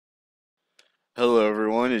Hello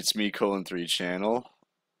everyone, it's me Colon3 channel,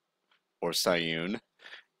 or Sayun,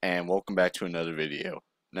 and welcome back to another video.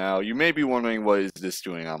 Now, you may be wondering what is this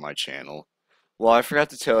doing on my channel. Well, I forgot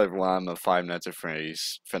to tell everyone I'm a Five Nights at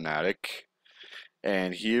Freddy's fanatic,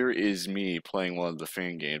 and here is me playing one of the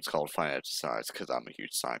fan games called Five Nights at Sonic, because I'm a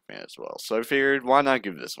huge Sonic fan as well. So I figured, why not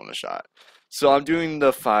give this one a shot? So I'm doing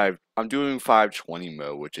 520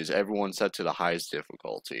 mode, which is everyone set to the highest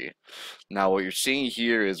difficulty. Now, what you're seeing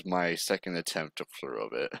here is my second attempt through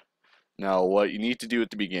of it. Now, what you need to do at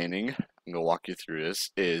the beginning, I'm going to walk you through this,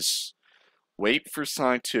 is wait for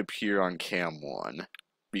Sonic to appear on cam 1,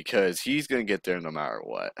 because he's going to get there no matter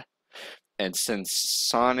what. And since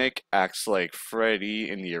Sonic acts like Freddy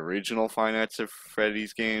in the original Five Nights at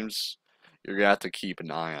Freddy's games, you're going to have to keep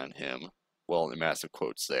an eye on him. Well, in massive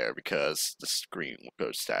quotes there, because the screen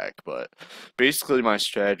goes static. But basically my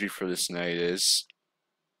strategy for this night is,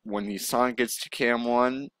 when the Sonic gets to cam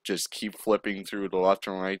 1, just keep flipping through the left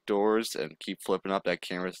and right doors and keep flipping up that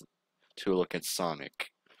camera to look at Sonic.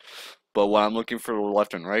 But what I'm looking for the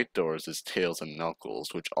left and right doors is Tails and Knuckles,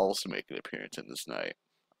 which also make an appearance in this night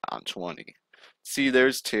on 20. See,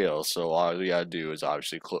 there's Tails, so all you gotta do is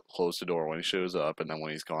obviously close the door when he shows up, and then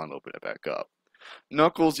when he's gone, open it back up.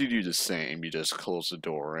 Knuckles, you do the same. You just close the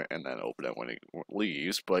door and then open it when he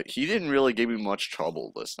leaves, but he didn't really give me much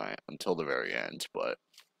trouble this night until the very end, but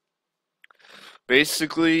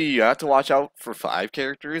basically, you have to watch out for 5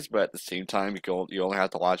 characters, but at the same time, you only have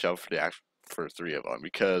to watch out for 3 of them,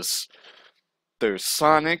 because there's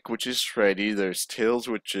Sonic, which is Freddy, there's Tails,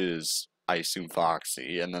 which is, I assume,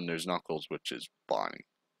 Foxy, and then there's Knuckles, which is Bonnie.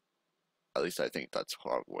 At least I think that's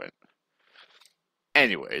how it went.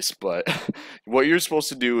 Anyways, but what you're supposed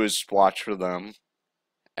to do is watch for them,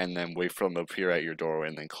 and then wait for them to appear at your doorway,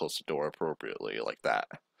 and then close the door appropriately, like that.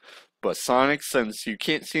 But Sonic, since you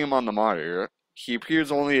can't see him on the monitor, he appears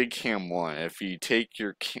only in cam 1. If you take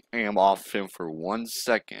your cam off him for 1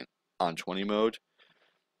 second on 20 mode,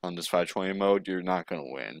 on this 520 mode, you're not going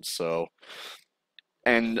to win. So,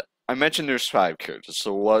 and I mentioned there's 5 characters,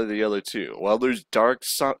 so what are the other 2? Well, there's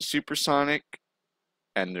Super Sonic,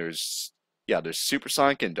 and there's Super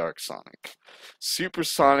Sonic and Dark Sonic. Super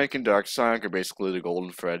Sonic and Dark Sonic are basically the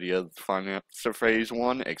Golden Freddy of Five Nights at Freddy's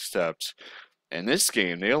 1, except in this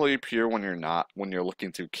game, they only appear when you're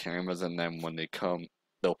looking through cameras, and then when they come,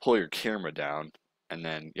 they'll pull your camera down, and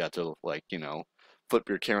then you have to, like, flip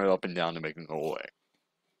your camera up and down to make them go away.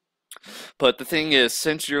 But the thing is,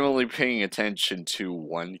 since you're only paying attention to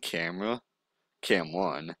one camera, cam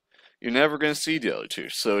 1, you're never going to see the other 2.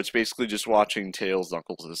 So it's basically just watching Tails,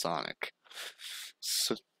 Knuckles, and Sonic.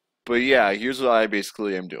 So, but yeah, here's what I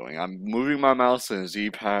basically am doing. I'm moving my mouse in a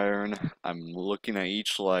Z pattern. I'm looking at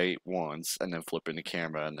each light once, and then flipping the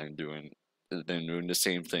camera, and then doing the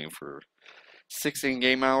same thing for 16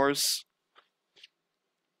 game hours.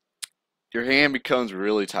 Your hand becomes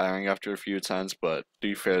really tiring after a few attempts, but to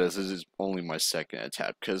be fair, this is only my second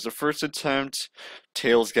attempt, because the first attempt,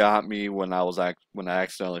 Tails got me when I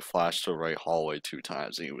accidentally flashed to the right hallway 2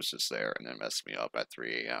 times, and he was just there, and then messed me up at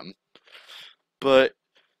 3 a.m. But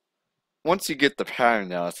once you get the pattern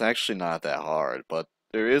down, it's actually not that hard. But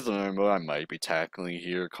there is another mode I might be tackling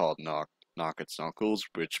here called Knock Its Knuckles,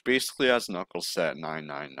 which basically has Knuckles set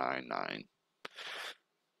 9999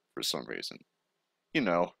 for some reason.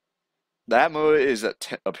 That mode is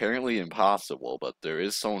apparently impossible, but there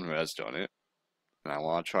is someone who has done it, and I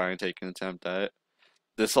want to try and take an attempt at it.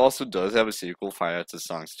 This also does have a sequel, Five Nights at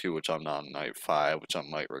Sonic 2, which I'm not on night 5, which I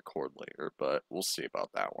might record later, but we'll see about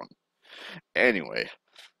that one. Anyway,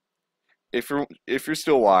 if you're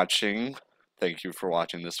still watching, thank you for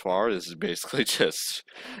watching this far. This is basically just,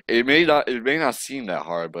 it may not seem that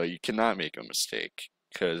hard, but you cannot make a mistake.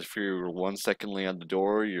 Because if you're 1 second late on the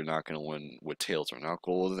door, you're not gonna win with Tails or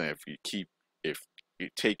Knuckles, and if you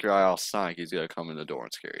take your eye off Sonic, he's gonna come in the door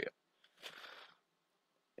and scare you.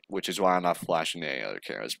 Which is why I'm not flashing any other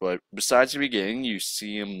cameras. But besides the beginning, you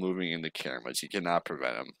see him moving in the cameras. You cannot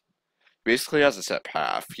prevent him. Basically, has a set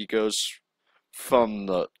path. He goes from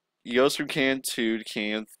cam 2 to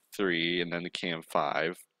cam 3, and then to cam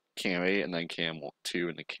 5, cam 8, and then cam 2,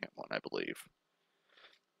 and then cam 1, I believe.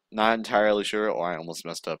 Not entirely sure. Oh, I almost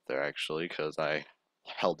messed up there, actually, because I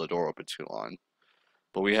held the door open too long.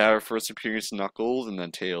 But we have our first appearance Knuckles, and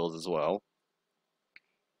then Tails as well.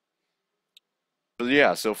 But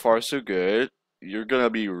yeah, so far so good. You're going to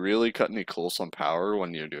be really cutting it close on power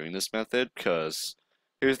when you're doing this method, because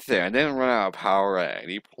here's the thing, I didn't run out of power at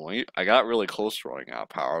any point. I got really close to running out of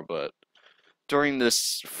power, but during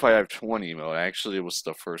this 520 mode, actually it was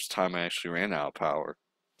the first time I actually ran out of power.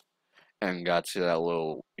 And got to that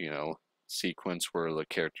little, sequence where the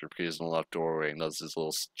character appears in the left doorway and does this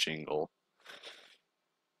little jingle.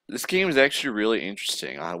 This game is actually really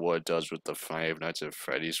interesting on what it does with the Five Nights at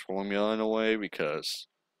Freddy's formula in a way because,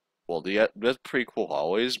 well, that's pretty cool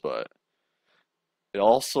always, but it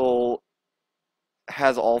also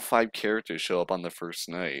has all five characters show up on the first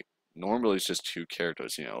night. Normally it's just two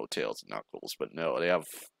characters, Tails and Knuckles, but no, they have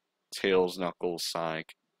Tails, Knuckles,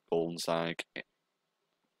 Sonic, Golden Sonic,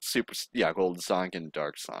 Golden Sonic and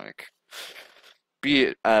Dark Sonic. Be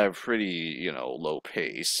it at a pretty, low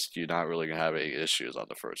pace, you're not really gonna have any issues on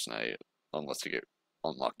the first night unless you get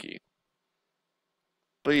unlucky.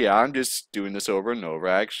 But yeah, I'm just doing this over and over.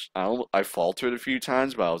 I faltered a few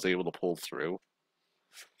times, but I was able to pull through.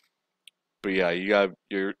 But yeah,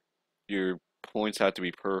 your points have to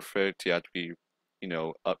be perfect. You have to be,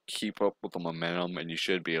 keep up with the momentum, and you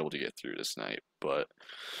should be able to get through this night. But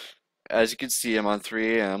as you can see, I'm on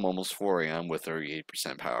 3 a.m., almost 4 a.m. with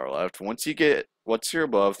 38% power left. Once you're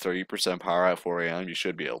above 30% power at 4 a.m., you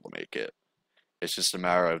should be able to make it. It's just a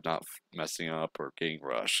matter of not messing up or getting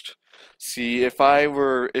rushed. See, if I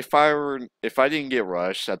didn't get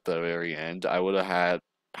rushed at the very end, I would have had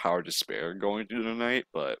power to spare going through the night,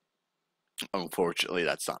 but unfortunately,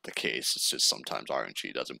 that's not the case. It's just sometimes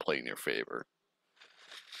RNG doesn't play in your favor.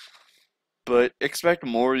 But expect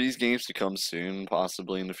more of these games to come soon,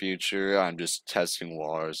 possibly in the future. I'm just testing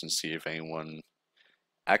waters and see if anyone's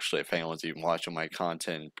even watching my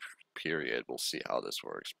content, period. We'll see how this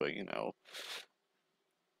works. But,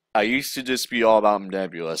 I used to just be all about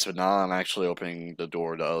Nebulous, but now I'm actually opening the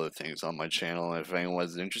door to other things on my channel. If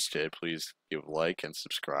anyone's interested, please give a like and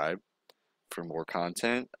subscribe for more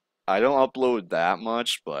content. I don't upload that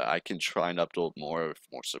much, but I can try and upload more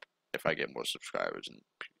if I get more subscribers and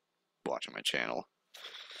watching my channel.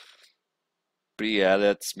 But yeah,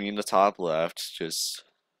 that's me in the top left, just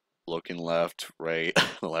looking left, right,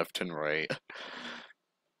 left and right.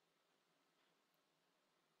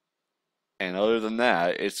 And other than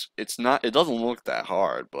that, it doesn't look that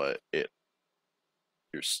hard, but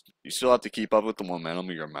you still have to keep up with the momentum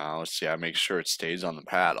of your mouse. Yeah, make sure it stays on the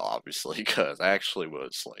pad, obviously, because actually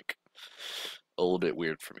was like a little bit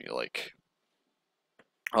weird for me. Like,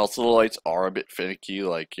 also the lights are a bit finicky.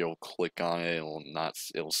 Like you'll click on it,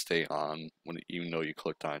 it'll stay on even though you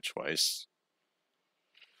clicked on it twice.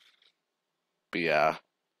 But yeah,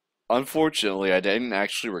 unfortunately, I didn't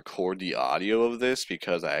actually record the audio of this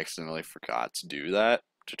because I accidentally forgot to do that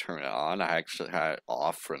to turn it on. I actually had it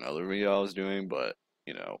off for another video I was doing, but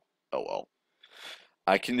oh well.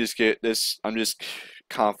 I can just get this. I'm just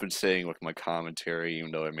compensating with my commentary,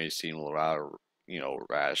 even though it may seem a little rather,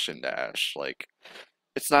 rash and dash. Like,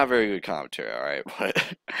 it's not very good commentary, alright?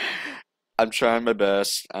 But I'm trying my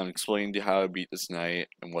best. I'm explaining to you how to beat this night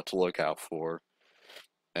and what to look out for.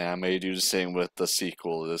 And I may do the same with the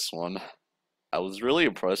sequel to this one. I was really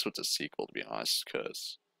impressed with the sequel, to be honest,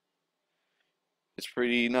 because it's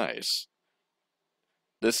pretty nice.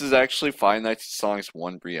 This is actually Five Nights at Sonic's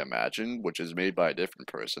 1 Reimagined, which is made by a different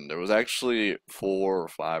person. There was actually 4 or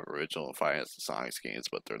 5 original Five Nights at Sonic's games,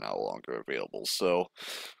 but they're no longer available. So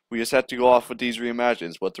we just have to go off with these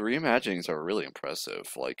reimaginings. But the reimaginings are really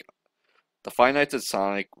impressive. Like, the Five Nights at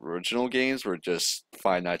Sonic original games were just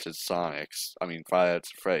Five Nights at Five Nights at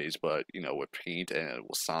Freddy's, but, with paint and it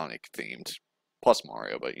was Sonic themed. Plus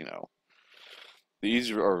Mario, but,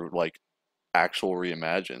 these are, like, actual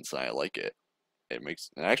reimaginings, and I like it. It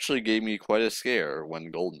actually gave me quite a scare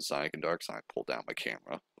when Golden Sonic and Dark Sonic pulled down my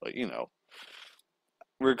camera. But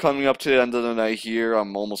we're coming up to the end of the night here.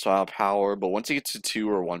 I'm almost out of power, but once you get to 2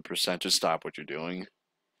 or 1%, just stop what you're doing.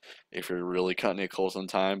 If you're really cutting it close on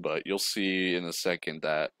time, but you'll see in a second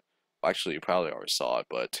that actually you probably already saw it,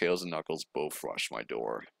 but Tails and Knuckles both rushed my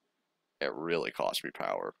door. It really cost me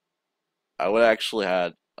power. I would actually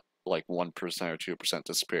had like 1% or 2%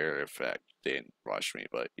 to spare if they didn't rush me,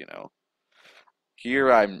 but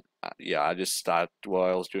here yeah, I just stopped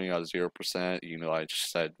what I was doing at 0%. I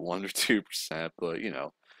just said 1 or 2%, but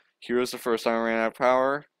here's the first time I ran out of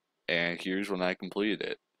power, and here's when I completed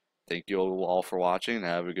it. Thank you all for watching, and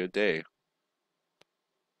have a good day.